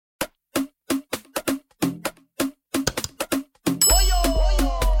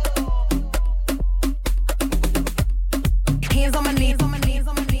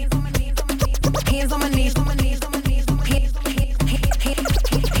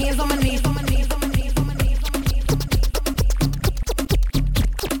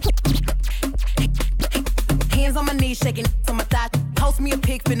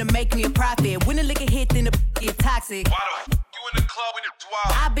finna make me a profit. When the liquor hit, then the get toxic. Why the you in the club and it's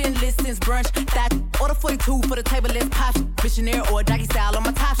wild? I've been lit since brunch. That order 42 for the table, let's pop. Missionary or doggy style on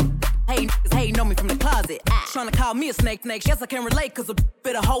my top. Hey, niggas hating on me from the closet. Tryna call me a snake. Yes, I can relate, cause a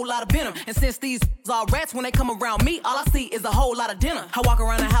bit a whole lot of venom. And since these all rats, when they come around me, all I see is a whole lot of dinner. I walk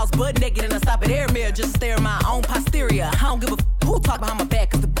around the house butt naked and I stop at air mirror just stare at my own posterior. I don't give a who talk behind my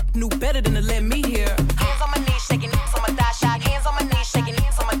back, cause the knew better than to let me hear. Hands on my knees, shaking hands on my thigh shot. Hands on my knees, shaking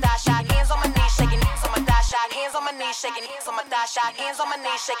hands on my thigh shot. Hands on my knees, shaking hands on my thigh shot. Hands on my knees, shaking hands on my thigh shot. Hands on my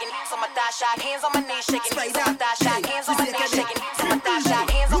knees, shaking hands on my thigh shot. Hands on my knees, shaking hands on my thigh shot. Hands on my knees, shaking hands on my thigh shot.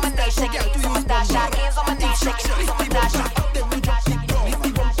 Hands on my knees, shaking hands on my thigh shot. Hands on my knees, shaking hands on my thigh shot.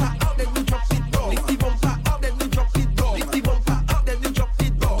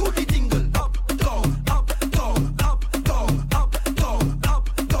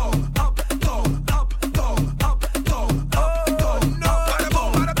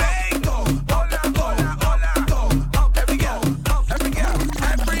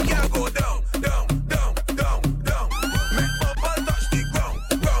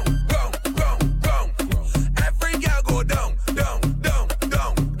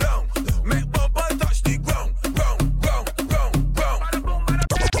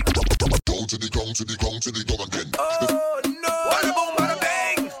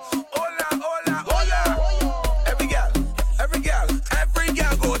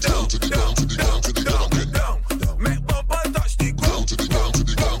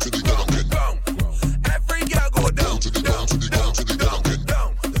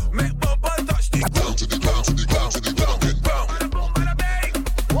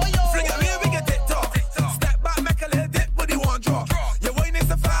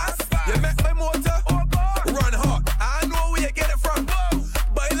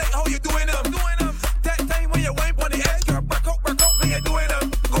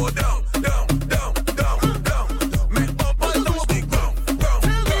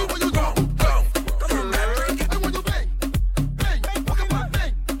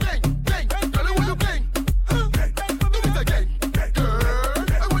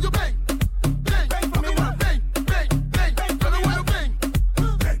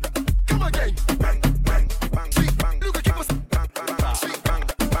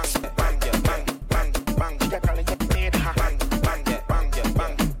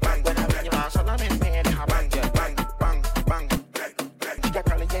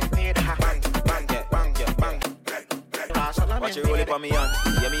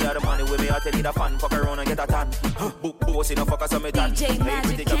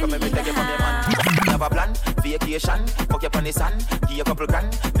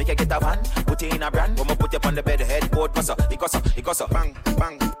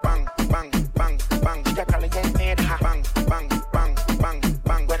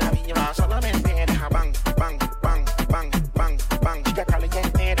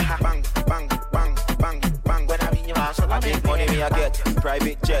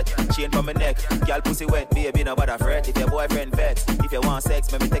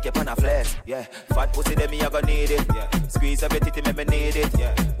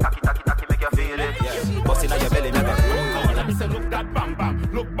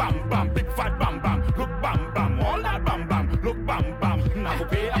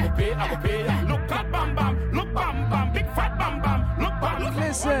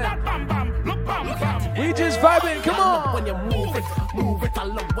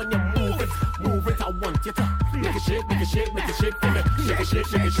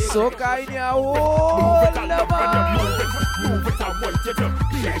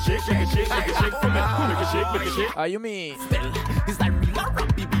 Are you mean? It's like real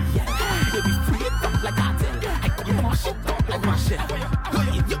rap, baby. They be free it up like I tell. I come on, shit up like my shit.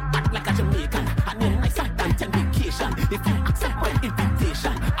 You act like a Jamaican, and then I sat down on vacation. If you accept my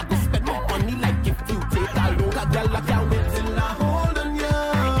invitation, I go spend more money like if you take a look at girl like I wait till I hold on ya,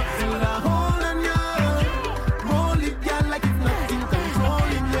 till I hold on ya. Roll it, girl, like it's nothing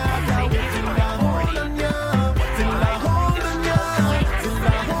controlling ya. I wait till I hold on ya, till I hold on ya, till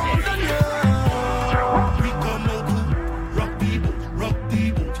I hold on ya. We come out to rock the boat, rock the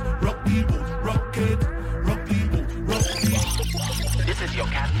boat, rock the boat, rock it, rock the boat, rock the boat. This is your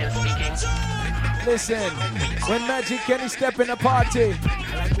captain speaking. Listen, when Magic Kenny step in a party,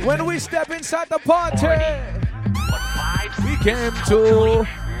 when we step inside the party, we came to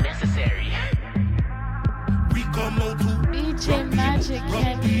necessary. We come out to DJ Magic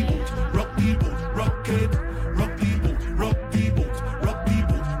Kenny. rock the boat, rock it, rock the boat, rock the boat, rock the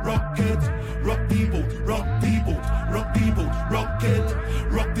boat, rock it, rock the boat, rock the boat, rock the boat, rock it,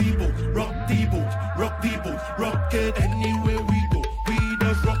 rock the boat, rock the boat, rock the boat, rock it. Anywhere we go, we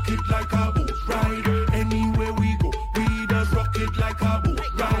just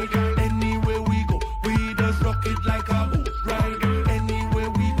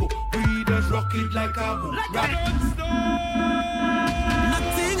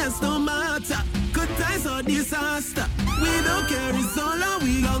follow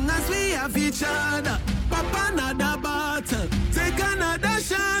we long as we have each other. Pop another bottle, take another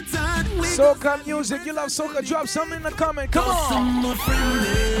shot, and we Soca music, you love soca, drop something in the comment, come on. some my friend,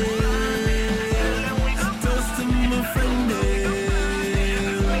 toast to my friend.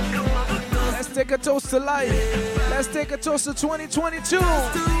 Let's take a toast to life. Let's take a toast to 2022. To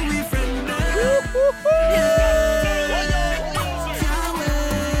we friend. Can't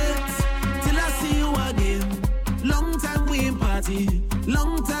wait till I see you again. Long time we in party,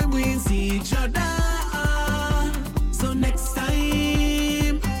 long time we ain't see each other. So next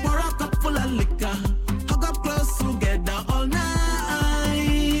time, pour a cup full of liquor, hug up close together all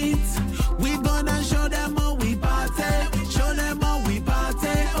night. We gonna show them how we party, show them how we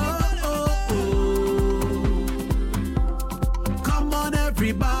party. Oh, oh, oh. Come on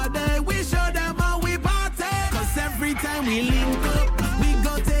everybody, we show them how we party. Cause every time we link up, we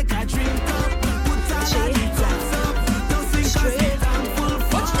go take a drink up, put all of the cups up, don't sing cause it's thankful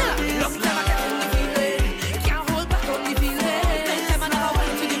for this life. Can't hold back on the feeling. Them another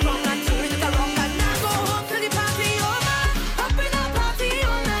one to the ground and turn it around and now go home to the party over. Up in a party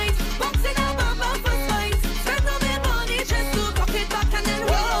all night, boxing a bamba for fight. Spend all their money just to cock it back and then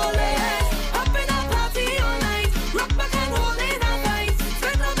roll it. Up in a party all night, rock back and roll in a fight.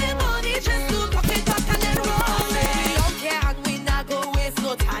 Spend all their money just to cock it back and then roll it. We don't care and we not go waste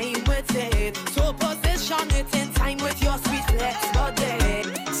no time with it. So position it in time with your sweet flex body.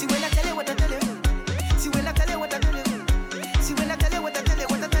 See when I tell you what I tell you. See when I tell you what I tell you. See when I tell you what I tell you.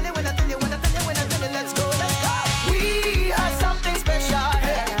 What I tell you, when I tell you, what I tell you, when I tell you. Let's go, let's go. We are something special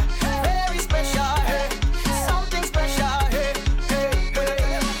here, very special here, something special here, hey,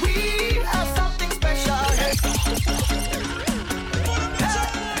 hey. We are something special here.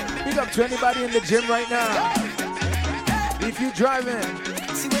 Big up to anybody in the gym right now. If you're driving,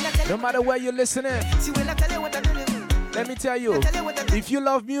 See when I tell no you, matter where you're listening, see when I tell you what I tell you. let me tell you, if you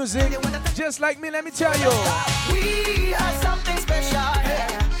love music, just like me, let me tell you. We are something special here,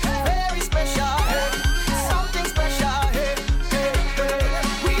 very special here, something special here, hey, hey.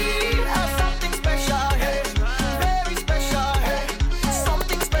 We are something special here, very special here,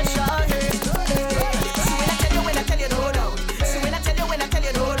 something special here. See when I tell you, no doubt. See when I tell you,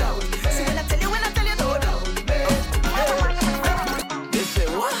 no doubt. See when I tell you, no doubt. They say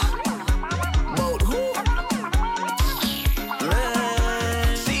what? About who?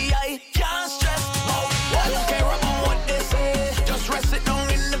 See, I can't stress about what you care about what they say. Just rest it down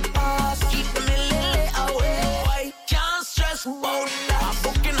in the past, keep them a little away. I can't stress about that. I'm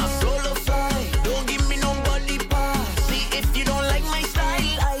booking a solo flight, don't give me nobody pass. See, if you don't like my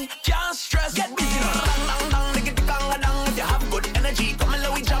style, I can't stress. Get busy, dang dang dang, nigga the ganga dang. If you have good energy, come and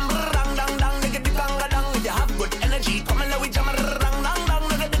let we jam. Dang dang dang, nigga the ganga dang. If you have good energy, come and let we jam. Dang dang dang,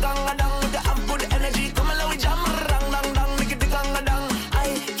 nigga the ganga dang. If you have good energy, come and let we jam. Dang dang dang, nigga the ganga dang. I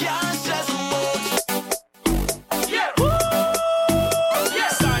can't stress about.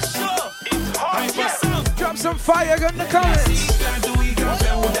 Drop some fire in the comments.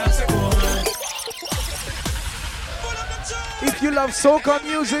 If you love soca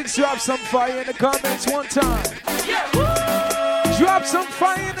music, drop some fire in the comments one time. Drop some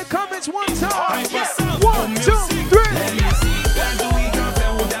fire in the comments one time. 1, 2, 3.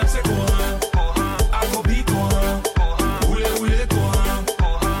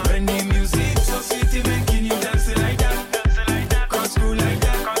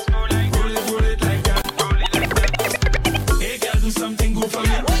 Something good for me.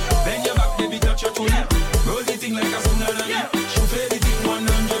 Bend your back, baby, touch your toe. Roll the thing like a tsunami. Shoot everything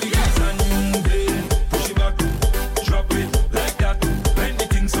 100 degrees and then push it back, drop it like that. When the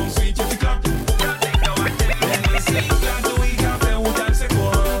thing so sweet, you pick up. Then we say, "Can't do it, can't play with dance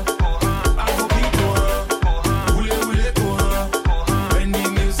go." I go beat go. Hule go. When the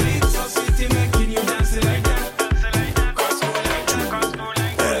music so sweet, it making you dance like that. Cause go like that,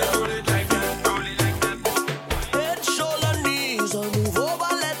 roll it like that, roll it like that. Head, shoulder, knees, or move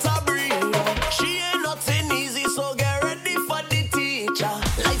over, let her breathe. She ain't nothing easy, so get ready for the teacher.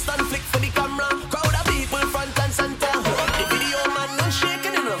 Lights on flick for the camera, crowd of people front and center. The video man not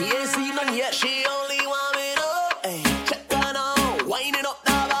shaking enough, he ain't seen none yet. She only want me now, hey. Check her now, winding up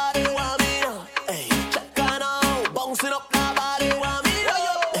that body, want me now, hey. Check her now, bouncing up that body, want me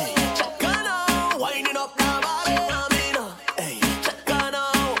now, hey. Check her now, winding up that body, want me now, hey. Check her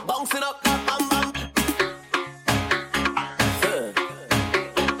now, bouncing up that bam bam.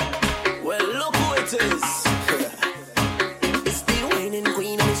 Well, look who it is. It's the whining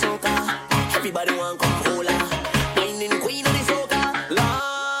queen of the soca.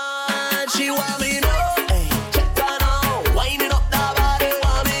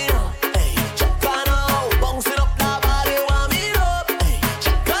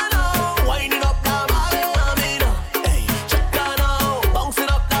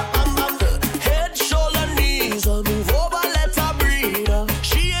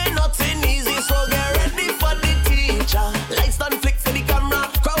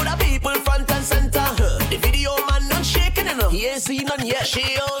 seen none yet. She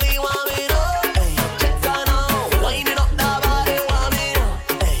only want me up. Hey, check her now. Winding up the body, want me up.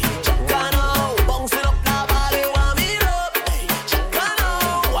 Hey, check her now. Bouncing up the body, want me up. Hey, check her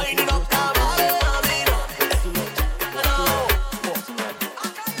now. Winding up the body, want me up.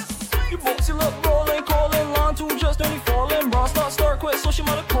 You boxy look rolling, calling, line two just only falling. Bra start quick, so she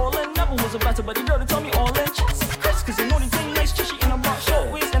mother calling. Never was a better, but the girl to tell me all in. Chicks, cause you know the thing nice, she in a box, short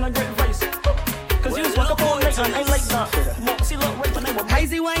waist and a great face. Cause you was like a ball and I like that. Boxy look right when I was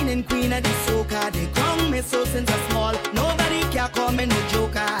Heisy whining queen of the soca. They crown me so since I'm small. Nobody can call me no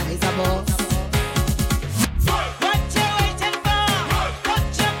joker. He's a boss. What you waiting for? Put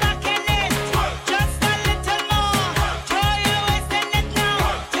your back in it. Just a little more. Throw your waist in it now.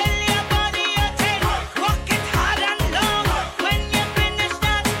 Tell your body you're 10. Walk it hard and long. When you finish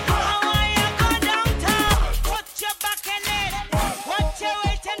that, how are you go downtown? Put your back in it. What you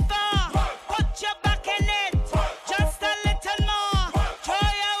waiting for? Put your back in it. Just a little more. Throw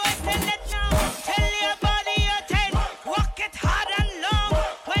your waist in it now. Tell your body you're 10. Walk it hard and long.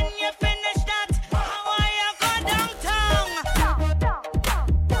 When you finish that, how are you go downtown?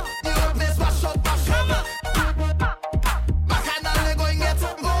 You have this mash up. Bacchanal going get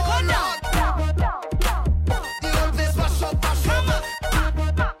more loud. You have this mash up. Bacchanal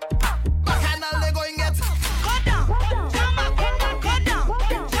going get. Go down, jump up in it, go down,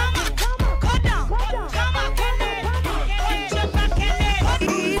 jump up, go down, jump up in it, put your back in it,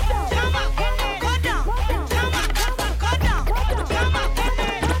 jump up, go down, jump up, go down, jump up in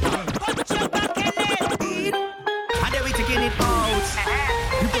it, put your back in it. And then we taking it out.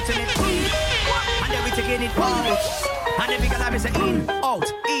 You putting it in. And then we taking it out. And then we gonna have it say in, out,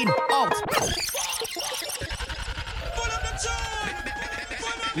 in, out.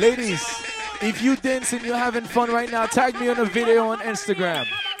 Ladies, if you dancing, you're having fun right now, tag me on a video on Instagram.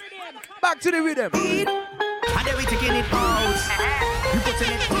 Back to the rhythm. And then we taking it out. You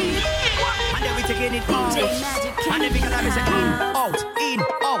putting it in. And then we taking it out. And then we gonna have it say in, out, in,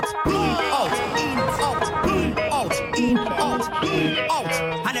 out, in, out, in, out, in, out, in, out.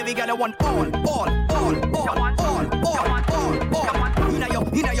 And then we gotta want all. Inna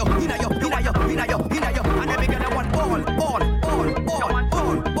yo. And then we gotta want all. Inna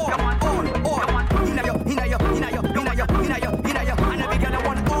yo. And then we gotta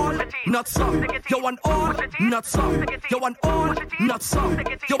want all. Not some. You want all, not some. You want all, not some.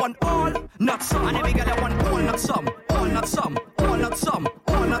 You want all, not some. And then we gotta want all, not some. All, not some. All, not some.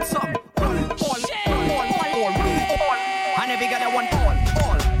 All, not some. All. And then we gotta want all.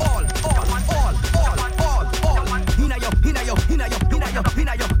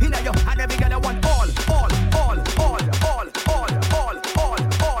 Inna yo. And then we gotta want all.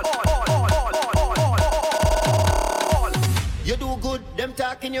 You do good, them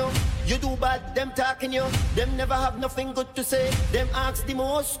talking you. You do bad, them talking you. Them never have nothing good to say. Them ask the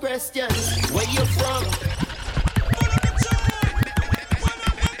most questions. Where you from?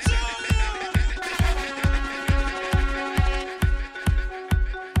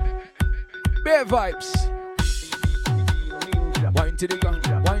 Bear vibes. Wine to the ground,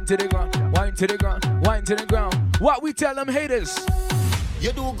 wine to the ground, wine to the ground, wine to the ground. What we tell them haters?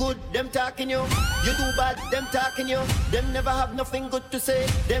 You do good, them talking you. You do bad, them talking you. Them never have nothing good to say.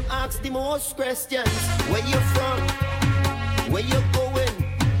 Them ask the most questions. Where you from? Where you going?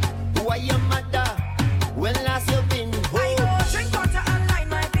 Who are your mother? When last you been home? Drink water and mind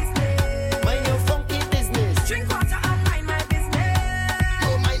my business. Mind your funky business. Drink water and mind my business.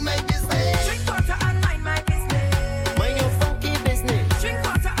 Oh, mind my business. Drink water and mind my business. Mind your funky business. Drink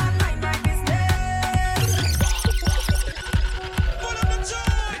water and mind my business.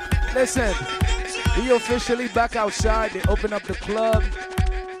 Listen, we officially back outside. They open up the club.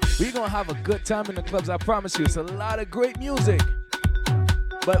 We're gonna have a good time in the clubs, I promise you. It's a lot of great music.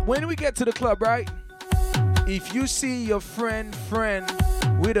 But when we get to the club, right? If you see your friend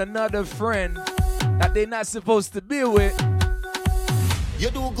with another friend that they're not supposed to be with, you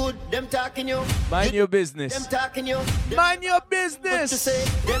do good, them talking you. Mind your business. Them talking you. Mind your business. To say,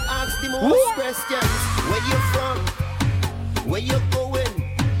 them ask the most questions. Where you from? Where you going?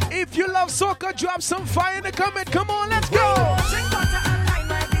 If you love soca, drop some fire in the comment. Come on, let's go. Drink water and mind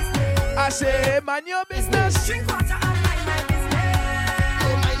my business. I say, mind your business. Drink water and mind my business.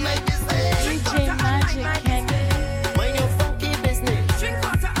 Oh, mind my business. Drink DJ water and mind my Magic Kenny. business. Mind your funky business. Drink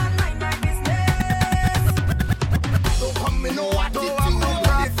water and mind my business. Don't come in no attitude.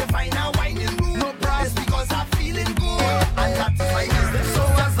 If you find a whining mood, no price because I'm feeling good. And that is my business. So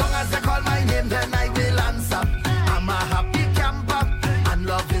as long as they call my name, then I will answer. I'm a happy camper, and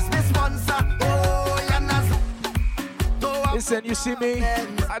love is my sponsor. Oh, Listen, you see me?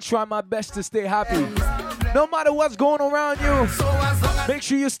 I try my best to stay happy. No matter what's going around you, make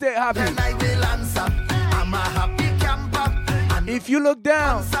sure you stay happy. I'm a happy camper. If you look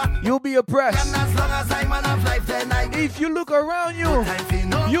down, you'll be oppressed. As long as I'm on a life, then I If you look around you,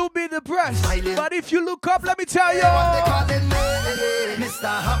 you'll be depressed. But if you look up, let me tell you. what they calling me, Mr.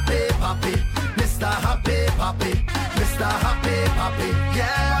 Happy Papi, Mr. Happy Papi, Mr. Happy Papi.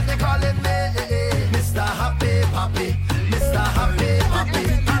 Yeah, what they calling me, Mr. Happy Papi, Mr. Happy Papi.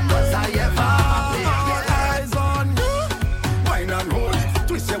 Was I ever happy? All eyes on you. Wine and roll it.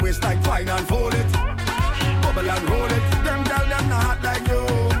 Twist your waist like wine and fold it. Bubble and roll it. Them girl them not hot like you.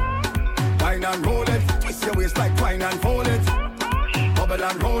 Wine and roll it. Twist your waist like wine and fold it. Bubble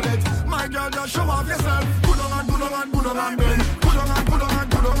and roll it. My girl, just show off yourself. Put on and put on and put on and bend. Put on and put on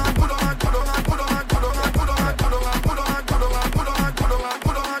and put on and put on and put on and put on and put on and put on and put on and put on and put on and put on and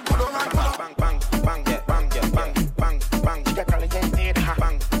put on and put on and put on and bang bang bang yeah bang yeah bang bang bang. You call it need ha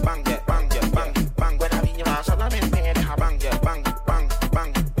bang bang yeah bang bang. When I mean you are so I'm in need ha bang yeah bang bang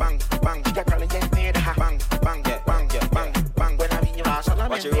bang bang bang. You call it need ha bang yeah bang bang. When I mean you are so I'm in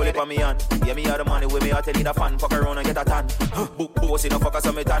need. Watch you roll it for me on. Yeah, me have the money with me, I tell you the fun. Fuck around and get a tan. Book bossy, no fuck us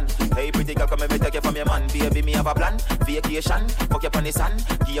on me tan. Hey, pretty girl, come and me take you from your man. Baby, me have a plan. Vacation, fuck you on the sun.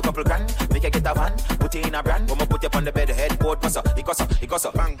 Give you a couple grand, make you get a van. Put you in a brand, I'ma put you on the bed. Headboard, bust up, it goes up, it goes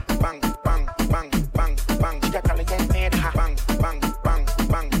up. Bang, bang, bang, bang, bang, bang. You call it need ha bang, bang, bang,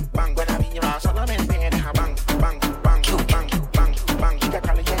 bang, bang. When I mean you are so I'm in need ha bang, bang, bang, bang, bang, bang. You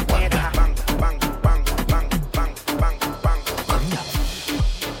call it need ha bang, bang, bang, bang, bang, bang, bang.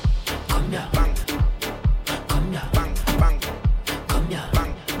 Come here, bang, come here, bang, bang, come here,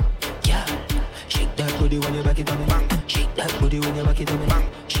 bang. Yeah, shake that booty when you back it on me. Bang, shake that booty when you back it on me. Bang,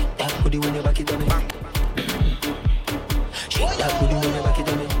 shake that booty when you back it on me. Bang, shake that booty when you back it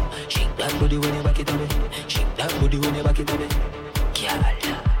on me. Shake that booty when you back it on me. Shake that booty when you back it on me. Yeah.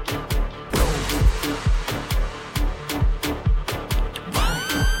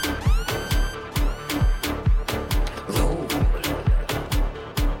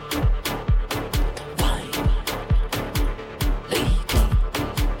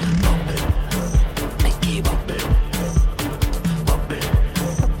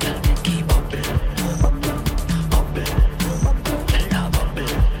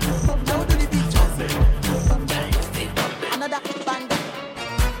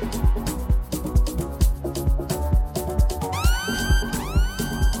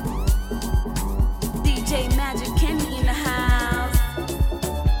 DJ Magic Kenny in the house.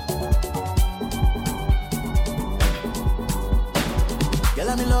 Girl,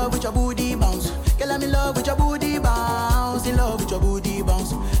 I'm in love with your booty bounce. Girl, I'm in love with your booty bounce. In love with your booty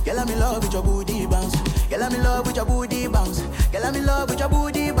bounce. Girl, I'm in love with your booty bounce. Girl, I'm in love with your booty bounce. Girl, I'm in love with your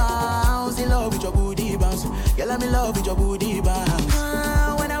booty bounce. In love with your booty bounce. Girl, I'm in love with your booty bounce.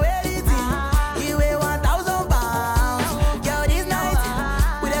 When I wear it, you weigh 1,000 pounds. Girl, this night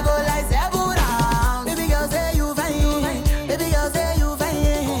we dey go like 7 rounds. Baby girl say you fine. Baby girl say you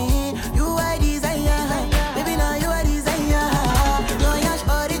fine. You are desire. Baby now you are desire. No yash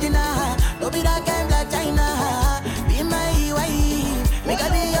original. No be that kind black China. Be my wife. Make her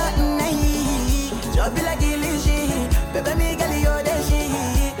be your night. Just be like delicious. Baby me girl you the shit.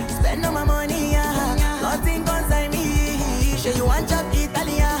 Spend all my money. Nothing concern me. Say you want chop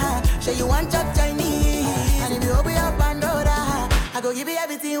Italian. Say you want chop Chinese. And if you open up Pandora, I go give you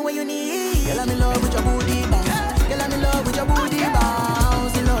everything what you need. Girl, I'm in love with your booty bounce. Girl, I'm in love with your booty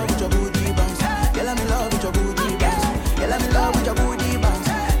bounce. In love with your booty bounce. Girl, I'm in love with your booty bounce. Girl, I'm in love with your booty bounce.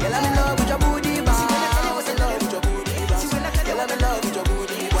 Girl, I'm in love with your booty bounce. In love with your booty bounce. Girl, I'm in love with your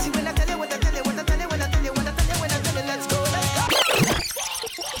booty bounce. When I tell you, what I tell you, what I tell you, when I tell you, what I tell you, when I tell you, let's go, let's go.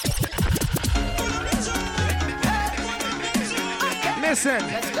 Listen,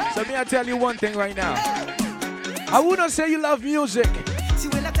 so me I tell you one thing right now. I wouldn't say you love music.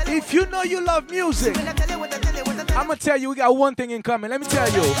 If you know you love music, I'm gonna tell you we got one thing in common. Let me tell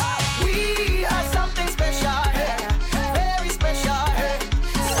you. We are something special, very special,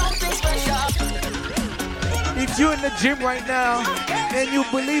 something special. If you're in the gym right now and you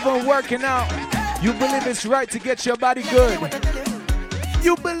believe in working out, you believe it's right to get your body good.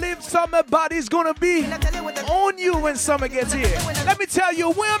 You believe summer body's gonna be on you when summer gets here. Let me tell you,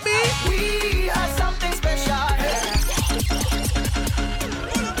 with me, we are something special.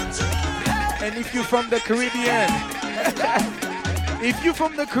 And if you're from the Caribbean, if you're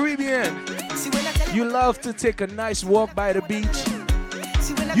from the Caribbean, you love to take a nice walk by the beach.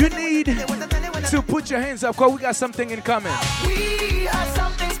 You need to put your hands up because we got something in common. We are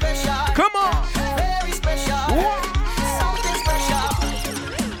something special. Come on. Very special. Something special.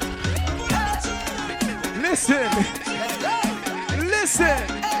 Listen. Listen.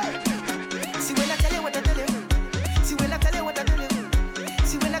 See when I tell you what I tell you.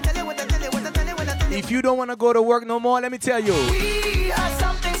 If you don't want to go to work no more, let me tell you. We are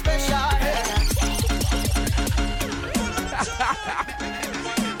something special.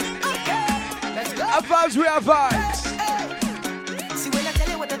 Let's go. Our vibes, we have vibes. See when I tell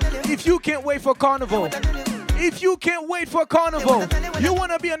you what I tell you. If you can't wait for carnival, if you can't wait for carnival, you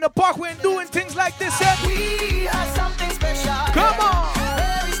want to be in the parkway and doing things like this, eh? We are something special. Come on.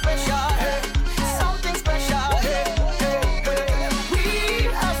 Very special. Something special. We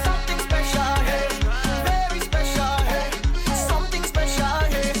are something special. Very special. Something special.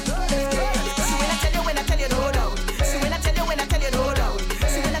 See when I tell you, no doubt. See when I tell you, no doubt.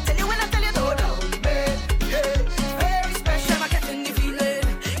 See when I tell you, no doubt. Very special. I'm getting the feeling.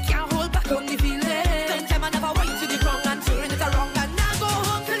 Can't hold back on the feeling. Sometimes I never wait to the wrong and turn it around and now go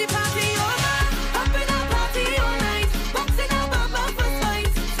home to the party over. Up in a party all night. Boxing up above first fight.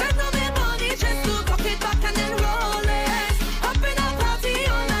 Spend all my money just to cock it back and then roll it. Up in a party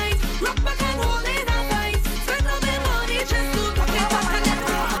all night. Rock back and hold it all night. Spend all my money just to cock it back and then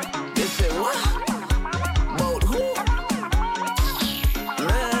roll it. They say what? About who?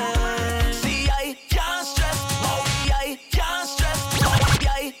 See, I can't stress. I can't stress.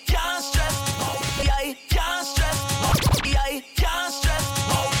 I can't stress. I can't stress. I can't stress.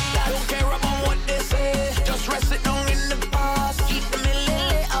 I don't care about what they say. Just rest it down in the past. Keep them a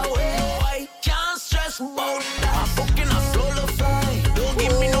little away. I can't stress about that. I'm booking a solo flight. Don't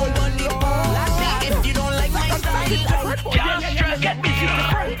give me no money back. If you don't like my style, I can't stress. Get me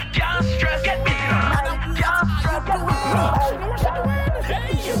done. Can't stress. Get me done. Can't stress.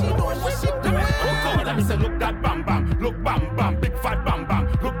 Let me say, look that bam bam, look bam bam, big fat bam bam,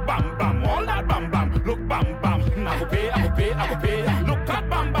 look bam bam, all that bam bam, look bam bam. I go pay. Look that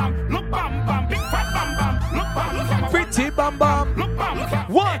bam bam, look bam bam, big fat bam bam, look bam bam. Pretty bam bam. Look bam bam.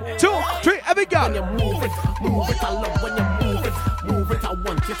 1, 2, 3, every When girl. you move it, I love when you move it, I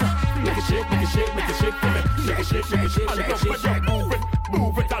want you to make it shake for me, make it shake. I love when you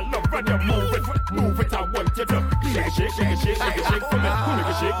move it, I love when you move it, I want you to make it shake for me, make it shake. I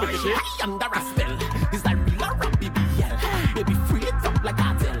am the rascal, is that real or a BBL? Baby, free it up like I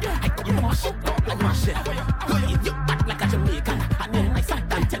tell. I got you mash it up like my shell. You act like a Jamaican, and then I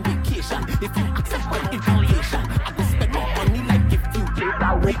sat and take vacation. If you accept my invitation, I go spend more money like if you did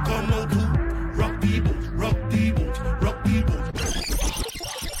that way. Come on, rock the boat, rock the boat, rock the boat.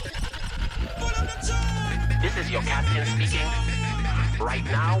 This is your captain speaking. Right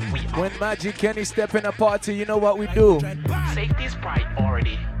now, we are. When Magic Kenny step in a party, you know what we do. Safety is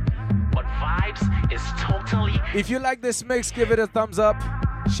priority, but vibes is totally. If you like this mix, give it a thumbs up.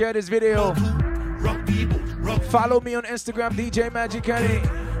 Share this video. Follow me on Instagram, DJ Magic Kenny.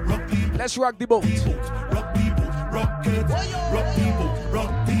 Let's rock the boat. Rock the boat, rock the boat, rock it.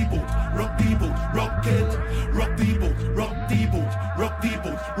 Rock the boat, rock the boat, rock the boat, rock it. Rock the boat, rock the boat, rock the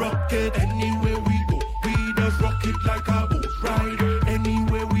boat, rock it. Anywhere we go, we just rock it like a boat ride.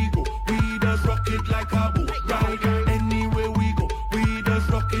 Anywhere we go, we just rock it like a boat ride. Anywhere we go, we just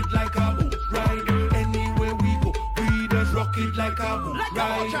rock it like a boat ride. Anywhere we go, we just rock it like a boat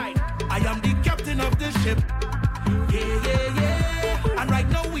ride. I am the captain of the ship. Yeah. And right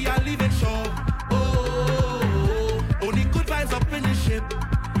now we are leaving shore. Only good vibes up in the ship.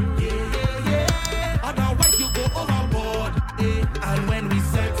 Yeah. Otherwise you go overboard. And when we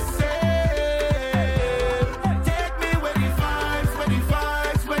set sail, take me where the vibes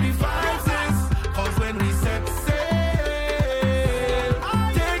is. 'Cause when we set sail,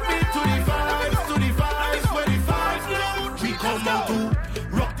 take me to the vibes, where the vibes go. We come out to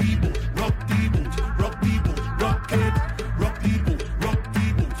rock the boat, rock the boat, rock the boat, rock it. Rock the boat, rock the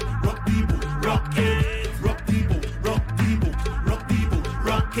boat, rock the boat, rock it. Rock the boat, rock the boat, rock the boat,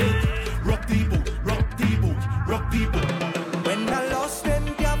 rock it. Rock the boat, rock the boat, rock the boat. When I lost and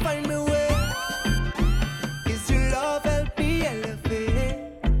can't find my way, is your love help me elevate?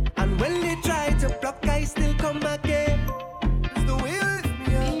 And when they try to block, I still come again. It's the way you lift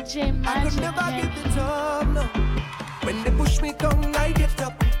me up. DJ I could Magic never Kenny. get the top, no. When they push me down, I get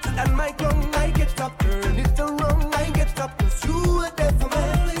up. Stand my ground, I get up. Turn it around, I get up. 'Cause you are there for me.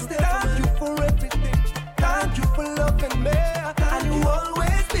 Thank you for everything. Thank you for loving me. And you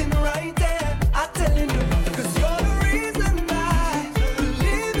always been right there. I'm telling you, 'cause you're the reason I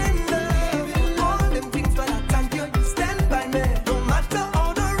believe in love. All them things, but I thank you. You stand by me. No matter how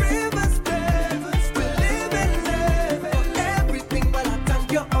the rivers bend, we live in love. Everything, but I thank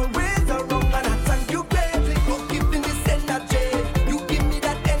you. Always around, and I thank you greatly for giving this energy. You give me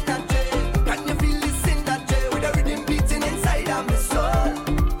that energy. Can you feel this energy with the rhythm beating inside of me? So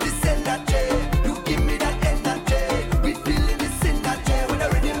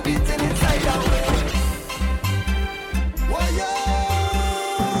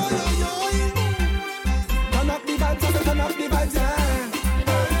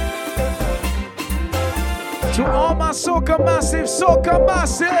my Soca Massive, Soca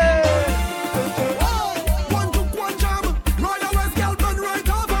Massive.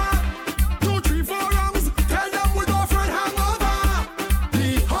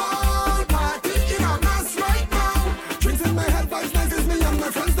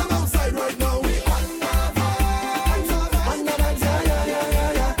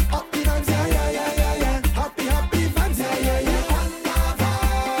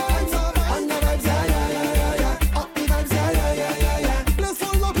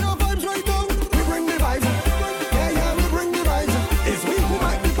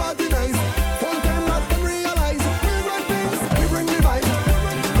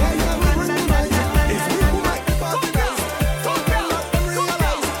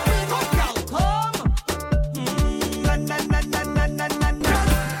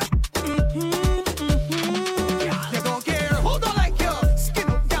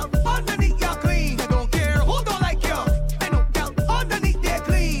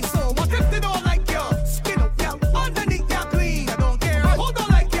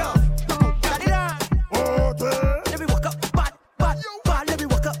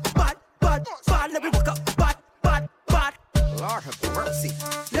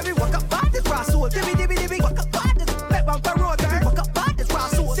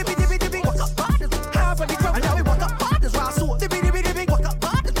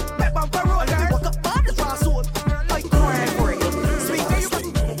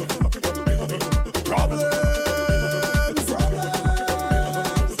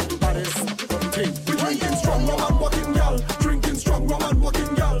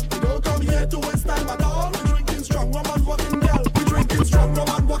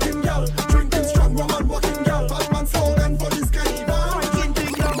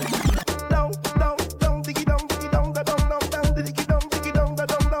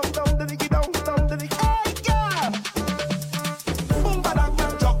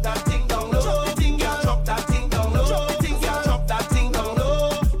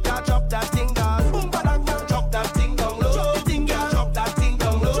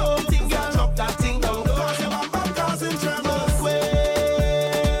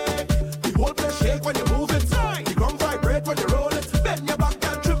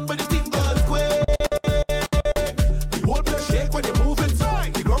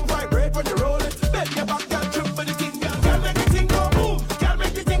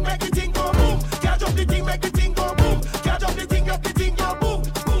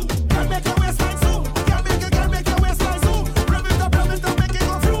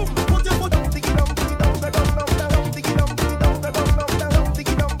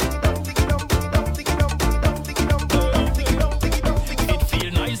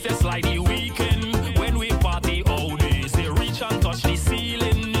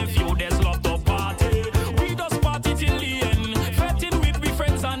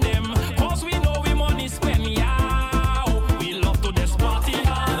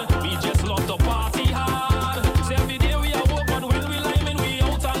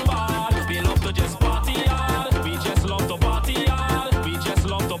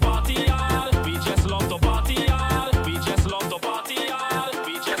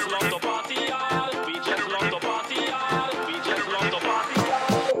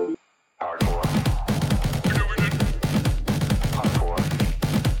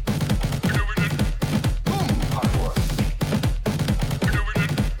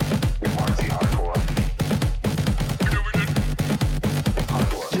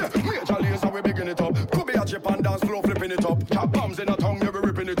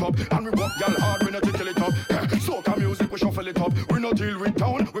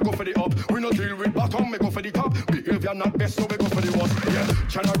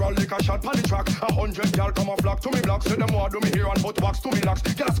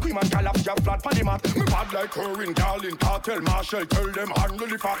 Marshall, tell them handle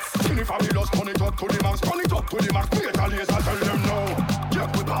the facts. Any fabulous, turn it up to the max, turn it up to the max. Metal laser, tell them no.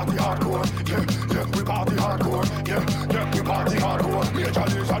 Yeah, we party hardcore. Yeah, we party hardcore. Yeah, we party hardcore. Metal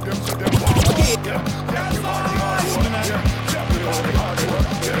laser, them say them wow. Yeah, we party hardcore. Yeah, we party hardcore.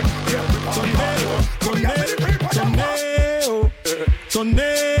 Yeah, we party hardcore.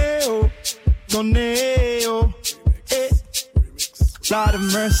 Lord of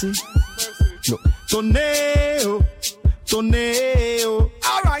mercy. Tornado.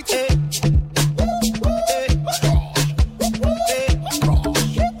 All right. Hey.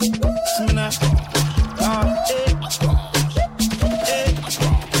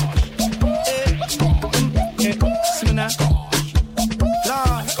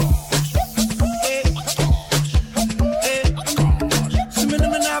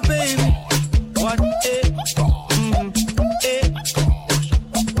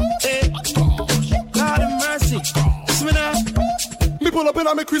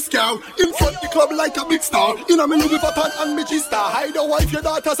 a me Chris Cow. In front the club like a big star. In a me Louis Vuitton and me G-Star. Hide your wife, your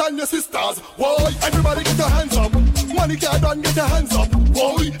daughters and your sisters. Why? Everybody get your hands up. Money can't done, get your hands up.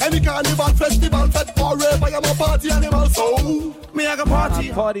 Why? Any carnival, festival, fed forever. I'm a party animal, so me I got party.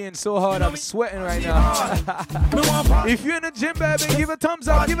 I'm partying so hard, I'm sweating right now. If you're in the gym, baby, give a thumbs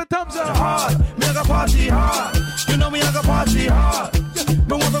up, give a thumbs up. Hard. Me I got party hard. You know me I got party hard.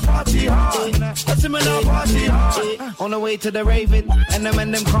 Me want to party hard. Let's see me now party hard. On the way to the Raven, and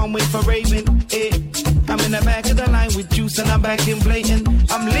them can't wait for Raven. I'm in the back of the line with juice and I'm back in blatant.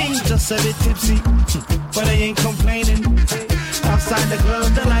 I'm lean, just a bit tipsy, but I ain't complaining. Outside the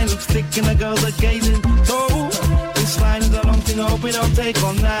club, the line looks thick and the girls are gazing. So this line is a long thing, I hope it don't take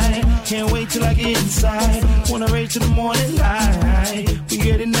all night. Can't wait till I get inside. Wanna rage till the morning light. We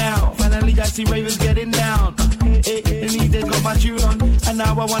getting down, finally I see Ravens getting down. And these days got my tune on, and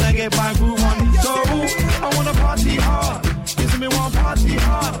now I wanna get my groove on. So I wanna party hard. You see me want party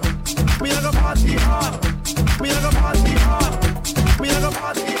hard. We are gonna party hard. We are gonna party hard. We are gonna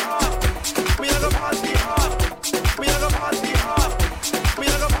party hard. We are gonna party hard. We are gonna party hard. We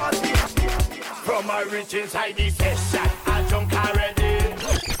are gonna party hard. From my rich inside this session, I drunk already.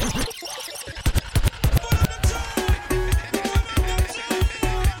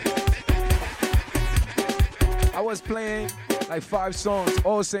 I was playing like 5 songs,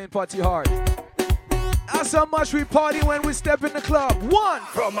 all saying party hard. That's how much we party when we step in the club. 1.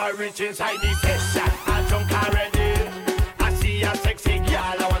 From my rich inside this session, I drunk already. I see a sexy girl,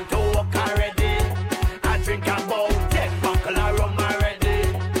 I want to walk already. I drink about 10 buckle of rum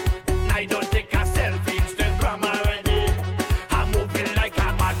already. I don't take a selfie, Instagram already. I'm moving like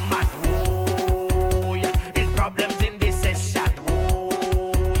a madman. Whoa, yeah. It's problems in this session.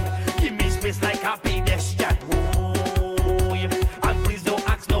 Whoa, give me space like a pedestrian. Whoa, yeah. And please don't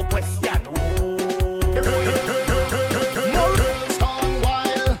ask no question.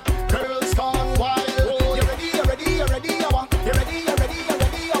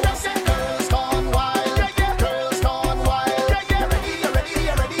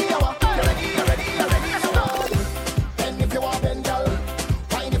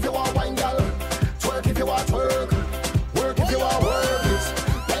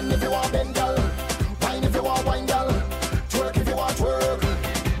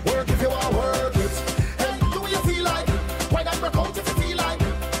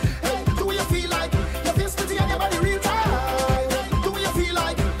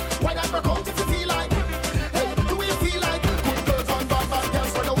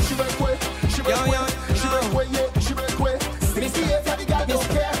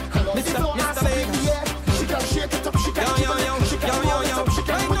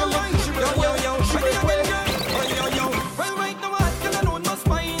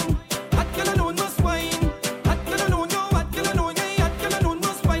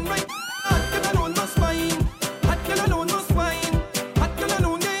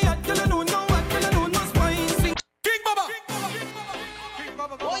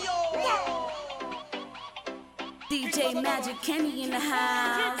 DJ Magic Kenny in the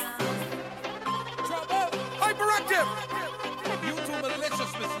house. Hyperactive. You too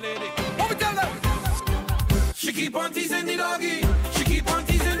malicious, Miss Lady. What we tell them? She keep on teasing the doggy. She keep on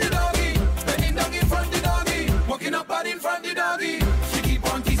teasing the doggy. Bending down in front of the doggy. Walking up and in front of the doggy. She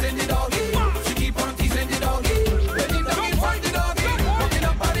keep on teasing the doggy. She keep on teasing the doggy. Bending down in front of the doggy. Walking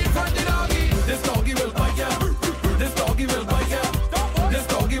up and in front of the doggy. This doggy will bite ya. This doggy will bite ya. This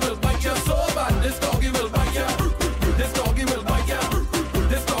doggy will bite ya so bad. This doggy will bite ya. This doggy will bite ya.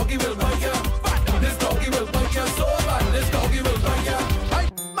 This doggy will bite ya. This doggy will bite ya so bad. This doggy will bite ya.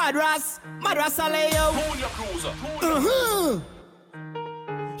 Madras Aleo. Hold your cruiser.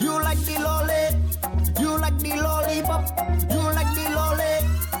 You like the lolly. You like the lollipop. You like the lolly.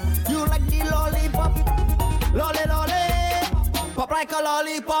 You like the lollipop. Lolly, lolly. Pop like a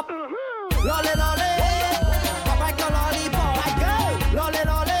lollipop. Lolly, lolly. Pop like a lollipop. Like girl. Lolly,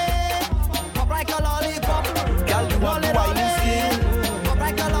 lolly. Pop like a lollipop. Girl, you want to wine and skin. Pop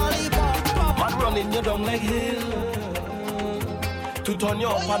like a lollipop. Man running you down like hill. To turn you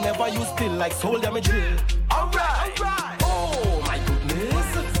up and never you still like soul damage drill. Alright. Oh my goodness.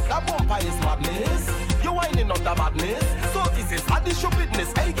 That bumper is madness. You're whining on the madness. So this is additional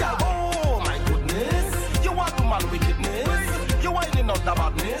business. Hey girl. Oh my goodness. You want to man wickedness. You're whining on the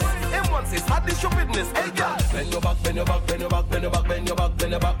madness. And once it's additional business. Hey girl. Bend your back, bend your back, bend your back, bend your back, bend your back,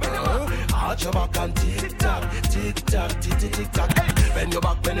 bend your back, bend your back. Arch your back and tick tock, tick tock, tick tick tick tock. Hey. Bend your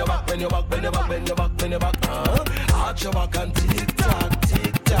back, bend your back, bend your back, bend your back, bend your back, bend your back. Arch your back and tick tock,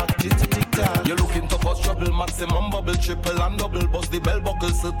 tick tock, tick tick tick tock. You're looking to cause trouble, maximum bubble, triple and double, bust the bell buckle,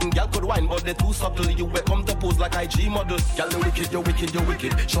 Certain gal could wine, but they're too subtle. You welcome to pose like IG model. Gal, you wicked, you wicked, you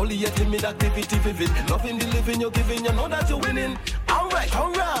wicked. Surely you timid activity vivid. Loving the living you're giving, you know that you're winning. Alright,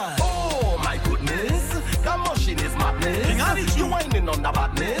 alright. Oh my goodness, that machine is madness. You whining on the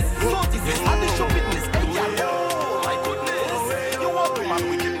badness. So this is how they show witness. Hey, yeah, oh my goodness, you want to my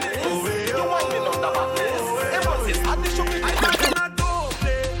wickedness. You whining on the badness. Everyone says how they show witness.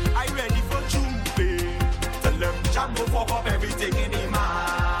 I ready for Juve. Tell them Jambo fuck up everything in him. I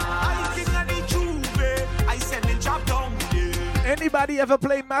king of the Juve. I send the job down there. Anybody ever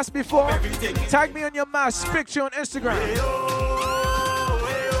played Mass before? Tag me on your Mass picture on Instagram.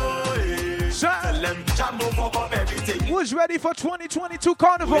 Tell them Jambo fuck up everything. Who's ready for 2022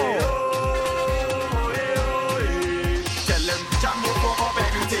 Carnival? Tell them Jambo fuck up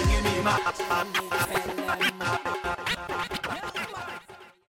everything in him.